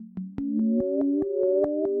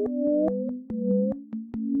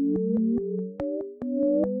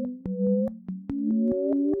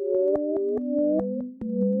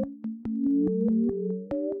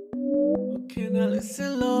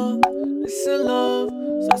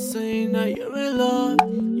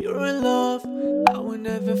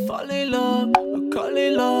fall in love or call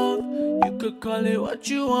it love. You could call it what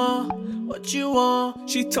you want, what you want.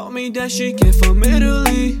 She told me that she came from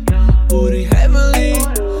Italy, booty heavenly.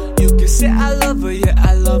 You can say I love her, yeah,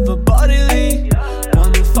 I love her bodily.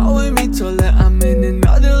 Wanna fall with me, told her I'm in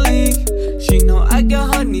another league. She know I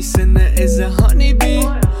got honey, Senna is a honeybee.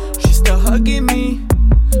 She still hugging me,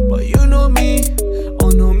 but you know me. Oh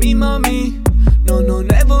no, me, mommy. No, no,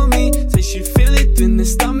 never me. Say she feel it in the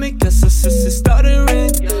stomach, cause her sister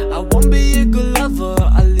stuttering. I won't be a good lover,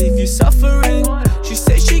 I'll leave you suffering. She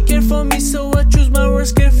say she care for me, so I choose my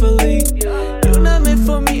words carefully. You're not meant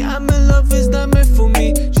for me, I'm in love, it's not meant for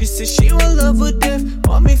me. She said she will love with death,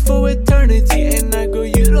 want me for eternity. And I go,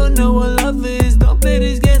 you don't know what love is, don't play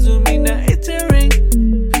these games with me. Now it's a ring,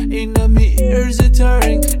 in my ears it's a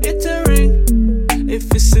ring, it's a ring.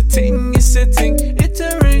 If it's a ting, it's a ting, it's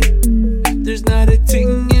a ring. There's not a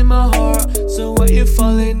ting in my heart, so when you're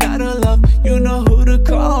falling out of love, you know who to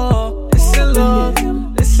call. Listen love,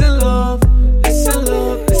 listen love, listen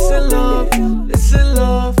love, listen love, listen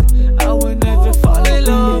love. I would never fall in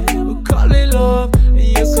love, we'll call it love. And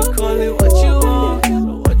you could call it what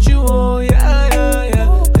you want, yeah, yeah, yeah.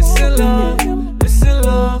 Listen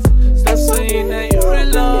love, stop saying that you're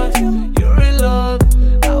in love, you're in love.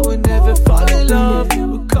 I would never fall in love,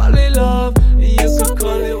 we'll call it love. And you could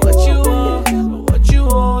call it what you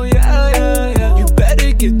want, yeah, yeah, yeah. You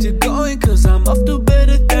better get to going, cause I'm off to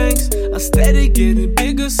better things. I'm steady getting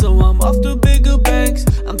bigger, so I'm off to bigger banks.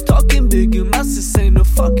 I'm talking bigger amounts, this ain't no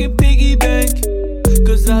fucking piggy bank.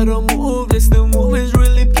 Cause I don't move, this new move is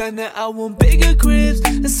really planned. I want bigger cribs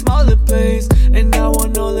and smaller planes, and I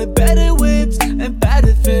want all the better whips and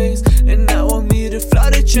better things. And I want me to fly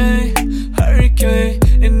the chain, hurricane,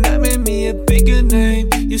 and that made me a bigger name.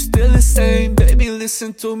 You still the same, baby,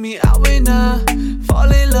 listen to me. I will not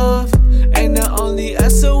fall in love, and I only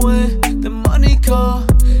answer when the money call.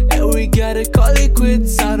 And we gotta call it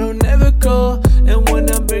quits, I don't ever call. And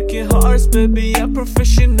when I'm breaking hearts, baby, I'm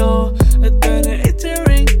professional. And then it's a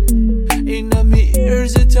ring, in my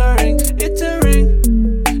ears it's a ring, it's a ring.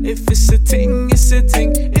 If it's a ting, it's a ting.